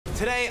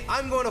Today,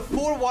 I'm going to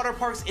 4 water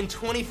parks in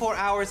 24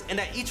 hours, and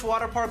at each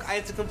water park, I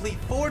have to complete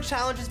 4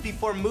 challenges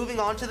before moving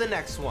on to the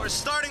next one. We're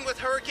starting with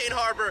Hurricane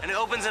Harbor, and it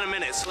opens in a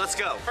minute, so let's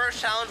go.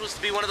 First challenge was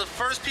to be one of the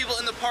first people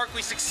in the park.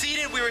 We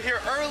succeeded, we were here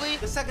early.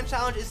 The second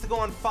challenge is to go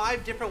on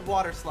 5 different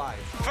water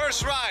slides.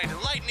 First ride,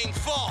 Lightning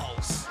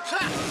Falls.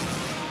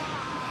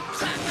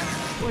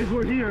 Wait,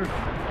 we're here.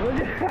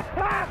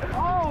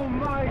 Oh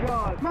my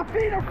god. My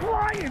feet are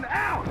flying.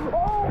 Ow.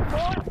 Oh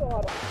my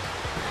god.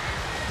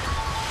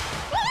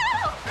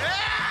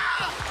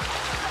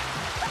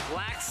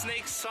 Black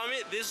Snake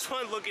Summit, this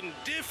one looking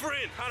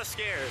different. Kind of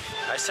scared.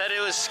 I said it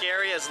was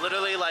scary as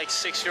literally like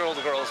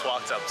 6-year-old girls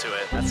walked up to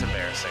it. That's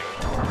embarrassing.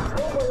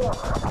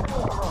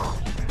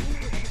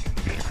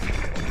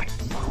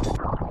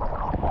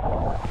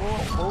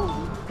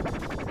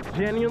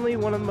 Genuinely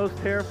one of the most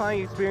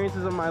terrifying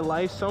experiences of my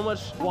life. So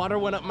much water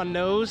went up my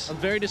nose. I'm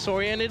very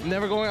disoriented.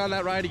 Never going on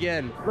that ride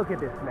again. Look at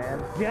this,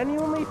 man.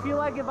 Genuinely feel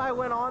like if I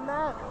went on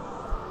that,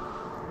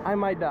 I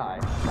might die.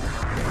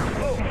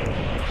 Oh.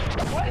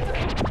 What is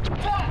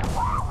that?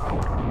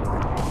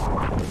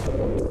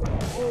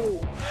 Oh.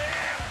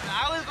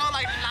 I was going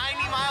like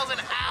 90 miles an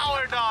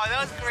hour, dog.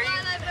 That was crazy.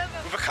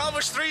 We've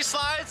accomplished 3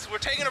 slides. We're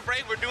taking a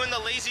break. We're doing the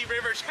Lazy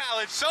River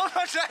Challenge. So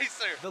much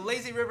nicer. The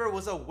Lazy River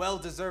was a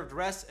well-deserved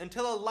rest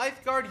until a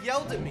lifeguard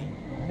yelled at me.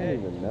 I don't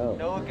even know.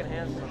 No one can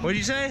handsome. What'd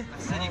you say? I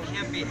said you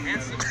can't be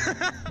handsome.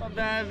 Not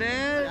bad,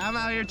 man. I'm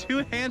out here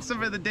too handsome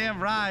for the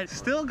damn ride.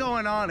 Still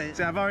going on it.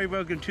 See, I've already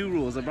broken 2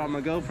 rules. I brought my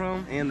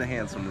GoPro and the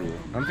handsome rule.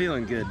 I'm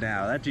feeling good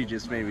now. That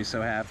just made me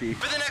so happy.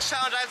 For the next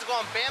challenge, I have to go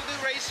on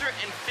Bamboo Racer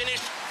and finish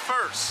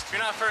first. If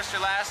you're not first,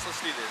 you're last.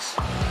 Let's do this.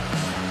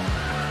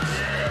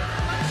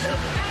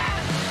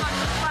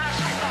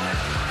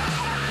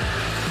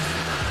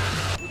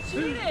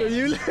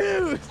 You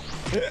lose.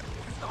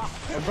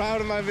 I'm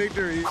proud of my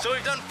victory. So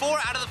we've done 4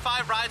 out of the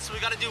 5 rides, so we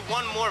gotta do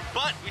 1 more,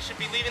 but we should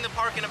be leaving the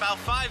park in about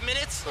 5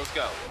 minutes. Let's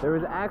go. There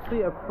was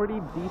actually a pretty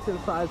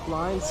decent sized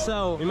line,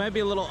 so we might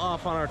be a little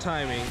off on our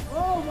timing.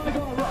 Oh my god.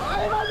 Oh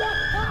my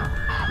god.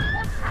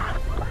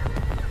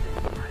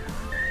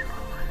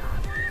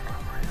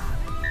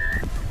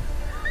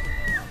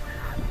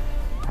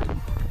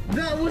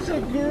 That was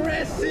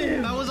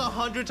aggressive! That was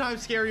 100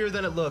 times scarier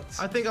than it looked.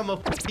 I think I'm a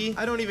f***y.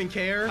 I don't even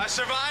care. I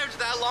survived.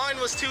 That line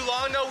was too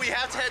long though. We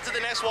have to head to the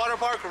next water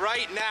park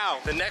right now.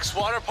 The next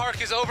water park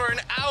is over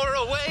an hour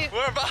away.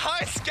 We're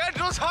behind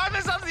schedule. Time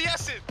is of the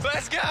essence.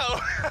 Let's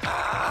go.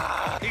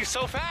 He's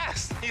so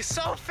fast. He's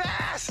so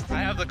fast. I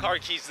have the car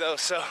keys though,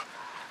 so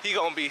he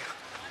gonna be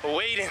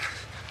waiting.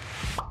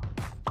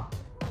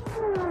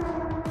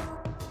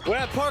 We're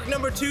at park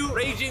number 2,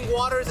 Raging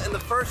Waters, and the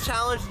first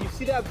challenge, you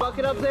see that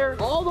bucket up there?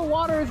 All the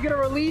water is gonna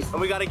release, and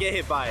we gotta get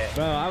hit by it.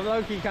 Bro, I'm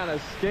low-key kind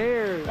of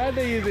scared. That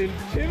thing is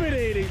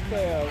intimidating,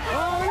 fam.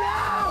 Oh no!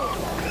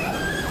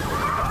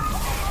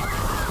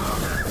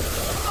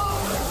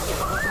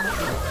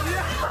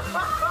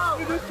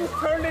 This just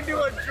turned into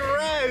a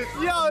dress.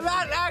 Yo,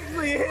 that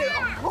actually hit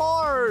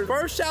hard.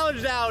 First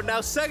challenge out.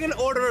 Now, second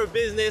order of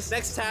business.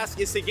 Next task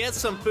is to get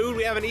some food.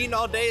 We haven't eaten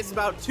all day. It's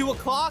about 2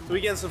 o'clock. So we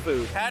get some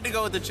food. Had to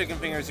go with the chicken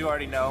fingers. You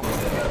already know.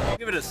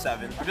 Give it a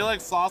 7. I feel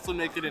like sauce would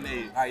make it an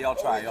 8. All right, y'all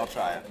try it. Y'all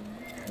try it.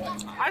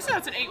 I said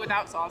that's an 8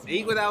 without sauce.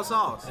 8 without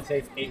sauce. I'd say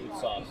it's 8 with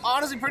sauce.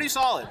 Honestly, pretty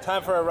solid.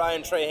 Time for a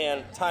Ryan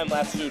Trahan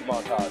time-lapse food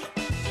montage.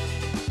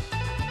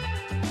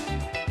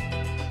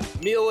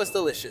 Meal was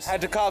delicious. Had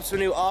to cop some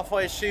new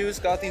off-white shoes.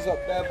 Got these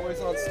bad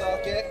boys on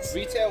StockX.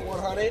 Retail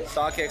 100.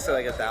 StockX at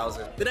like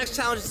 1,000. The next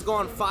challenge is to go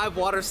on 5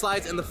 water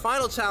slides, and the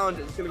final challenge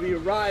is gonna be a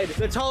ride,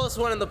 the tallest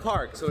one in the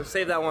park. So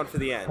save that one for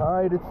the end. All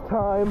right, it's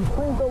time.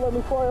 Please don't let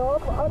me fly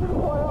off. I didn't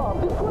fly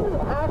off. This one is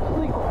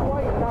actually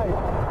quite nice.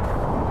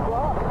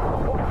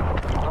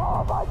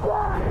 Oh my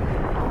god!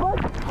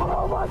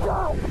 Oh my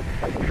god!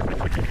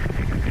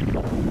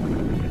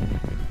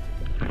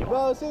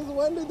 Bro, since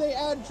when did they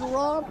add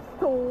drops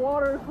to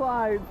water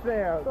slides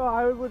there? So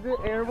I was legit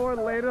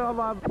airborne, landed on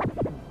my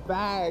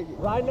bag.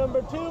 Ride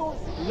number 2,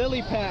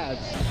 lily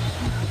pads.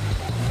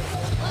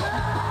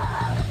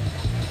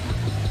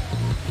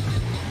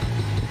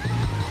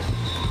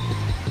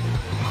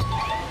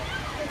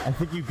 I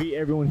think you beat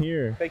everyone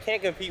here. They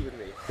can't compete with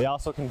me. They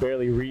also can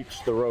barely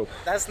reach the rope.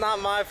 That's not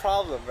my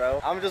problem,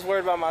 bro. I'm just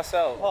worried about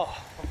myself. Oh,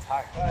 I'm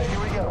tired. All right, here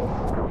we go.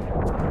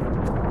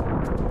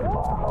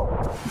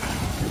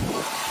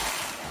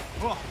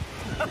 Whoa.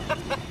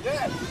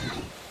 Yes.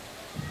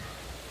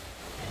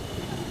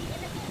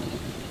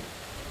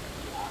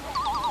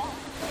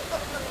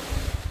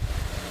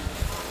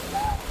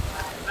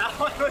 That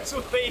one was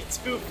way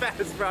too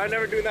fast, bro. I'm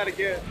never doing that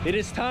again. It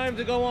is time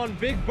to go on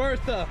Big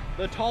Bertha,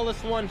 the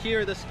tallest one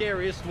here, the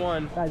scariest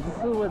one. Guys, this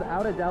is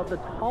without a doubt the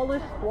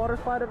tallest water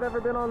slide I've ever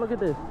been on. Look at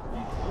this.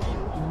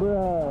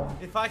 Bruh.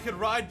 If I could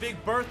ride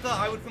Big Bertha,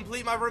 I would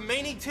complete my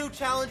remaining 2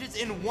 challenges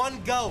in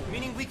one go,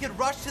 meaning we could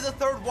rush to the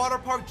 3rd water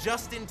park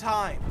just in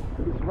time.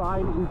 This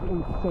ride is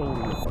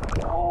insane.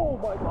 Oh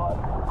my god.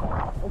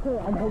 Okay,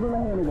 I'm holding my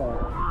hand again.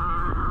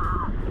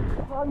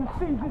 I'm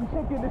seasoned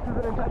chicken, this is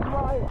an intense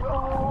ride.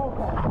 Oh,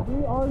 okay.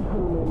 We are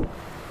zooming.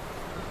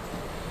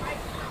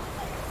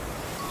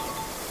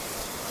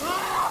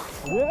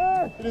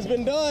 Yeah, it has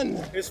been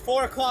done. It's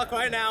 4 o'clock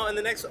right now, and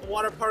the next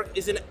water park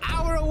is an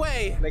hour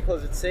away. They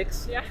close at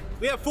 6? Yeah.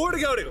 We have 4 to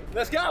go to.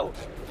 Let's go.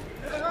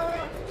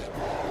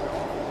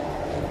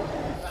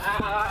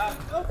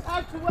 No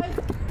time to wait.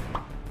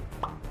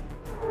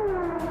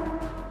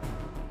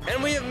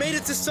 And we have made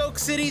it to Soak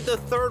City, the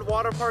 3rd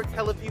water park.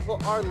 Hella people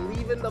are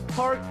leaving the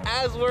park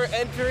as we're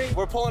entering.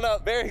 We're pulling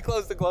up very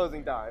close to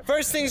closing time.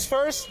 First things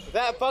first,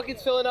 that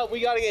bucket's filling up. We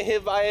gotta get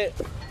hit by it.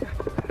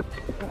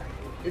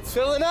 It's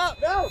filling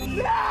up. No,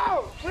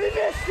 no, we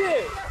missed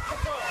it.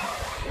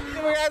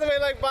 We're gonna have to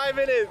wait like 5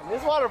 minutes.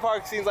 This water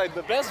park seems like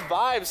the best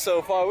vibes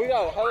so far. We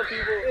got hella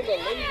people in the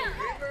lazy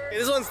river.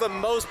 This one's the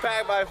most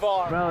packed by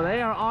far. Bro,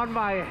 they are on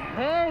my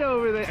head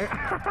over there.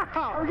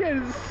 I'm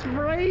getting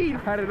sprayed.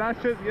 I did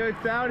not just go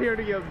down here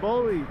to get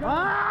bullied.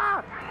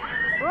 Ah!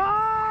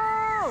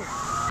 Oh!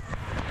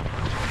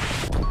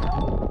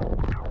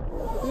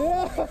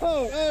 Yo,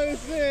 that was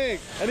sick.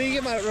 I need to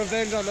get my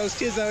revenge on those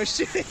kids that were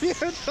shooting me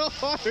with the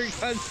water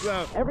guns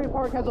though. Every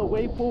park has a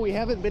wave pool. We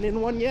haven't been in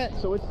one yet,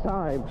 so it's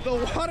time. The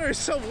water is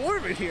so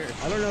warm in here.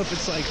 I don't know if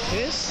it's like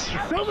this.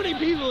 So many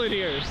people in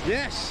here.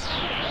 Yes.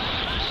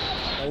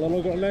 A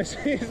little girl next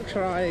to me is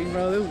crying,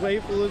 bro. This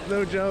wave pool is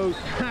no joke.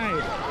 Hi.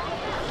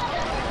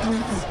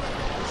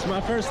 It's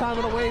my first time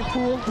in a wave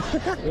pool.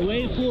 The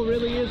wave pool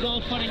really is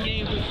all fun and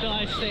games until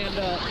I stand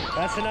up.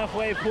 That's enough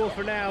wave pool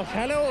for now.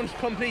 Challenge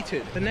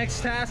completed. The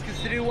next task is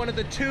to do one of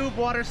the 2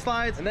 water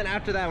slides, and then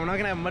after that, we're not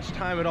gonna have much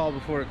time at all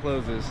before it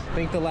closes. I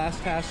think the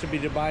last task should be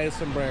to buy a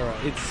sombrero.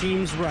 It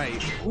seems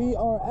right. We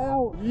are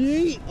out.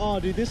 Yeet. Oh,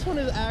 dude, this one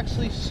is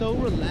actually so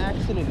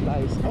relaxing and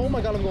nice. Oh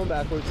my God, I'm going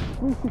backwards.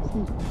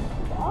 360.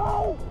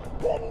 Oh,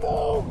 didn't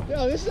move.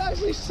 Yo, this is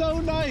actually so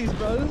nice,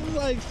 bro. This is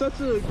like such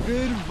a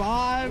good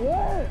vibe.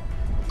 What?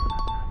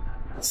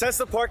 Since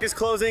the park is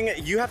closing,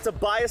 you have to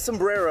buy a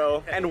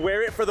sombrero and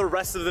wear it for the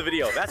rest of the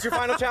video. That's your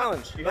final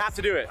challenge. You have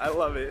to do it. I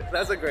love it.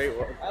 That's a great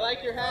one. I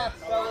like your hats,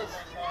 fellas.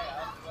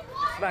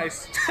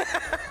 Nice.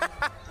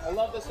 I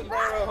love the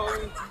sombrero,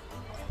 homie.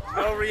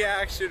 No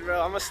reaction,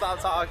 bro. I'm gonna stop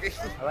talking.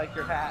 I like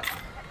your hat.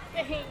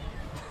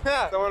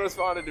 Someone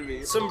responded to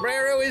me.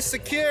 Sombrero is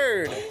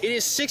secured. It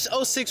is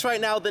 6:06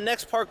 right now. The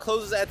next park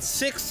closes at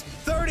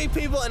 6:30,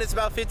 people, and it's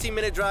about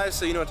 15-minute drive,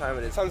 so you know what time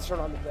it is. Time to turn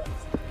on the jets.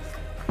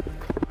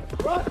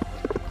 Run!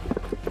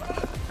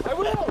 I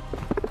will!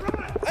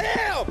 Run! I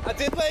am! I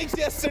did legs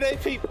yesterday,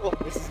 people.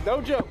 This is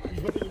no joke. He's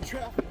running in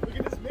traffic. Look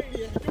at this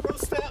mania. You go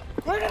step.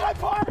 Where did I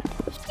park?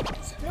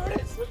 Here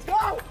it is. Let's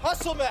go!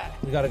 Hustle, Matt.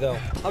 We gotta go.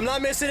 I'm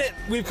not missing it.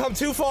 We've come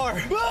too far.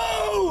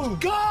 Move!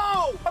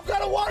 Go! I've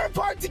got a water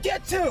park to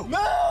get to.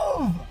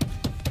 Move!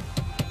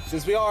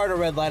 Since we are at a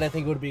red light, I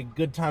think it would be a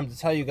good time to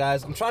tell you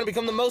guys, I'm trying to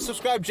become the most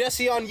subscribed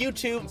Jesse on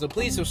YouTube, so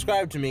please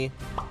subscribe to me.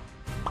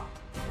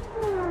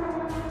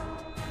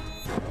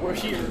 We're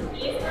here.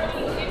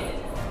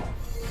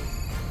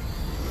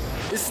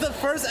 This is the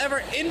first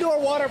ever indoor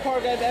water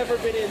park I've ever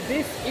been in.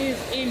 This is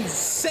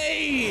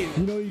insane.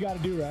 You know what you gotta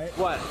do, right?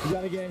 What? You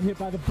gotta get hit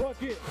by the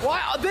bucket.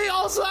 Why? They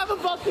also have a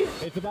bucket.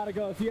 It's about to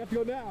go, so you have to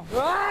go now.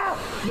 Ah!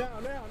 Now.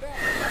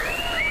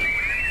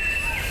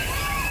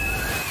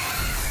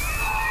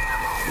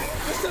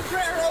 The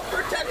sombrero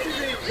protected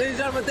me. Ladies and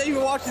gentlemen, thank you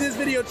for watching this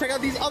video. Check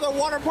out these other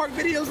water park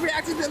videos,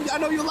 reacting to them. I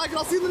know you'll like it.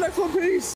 I'll see you in the next one. Peace.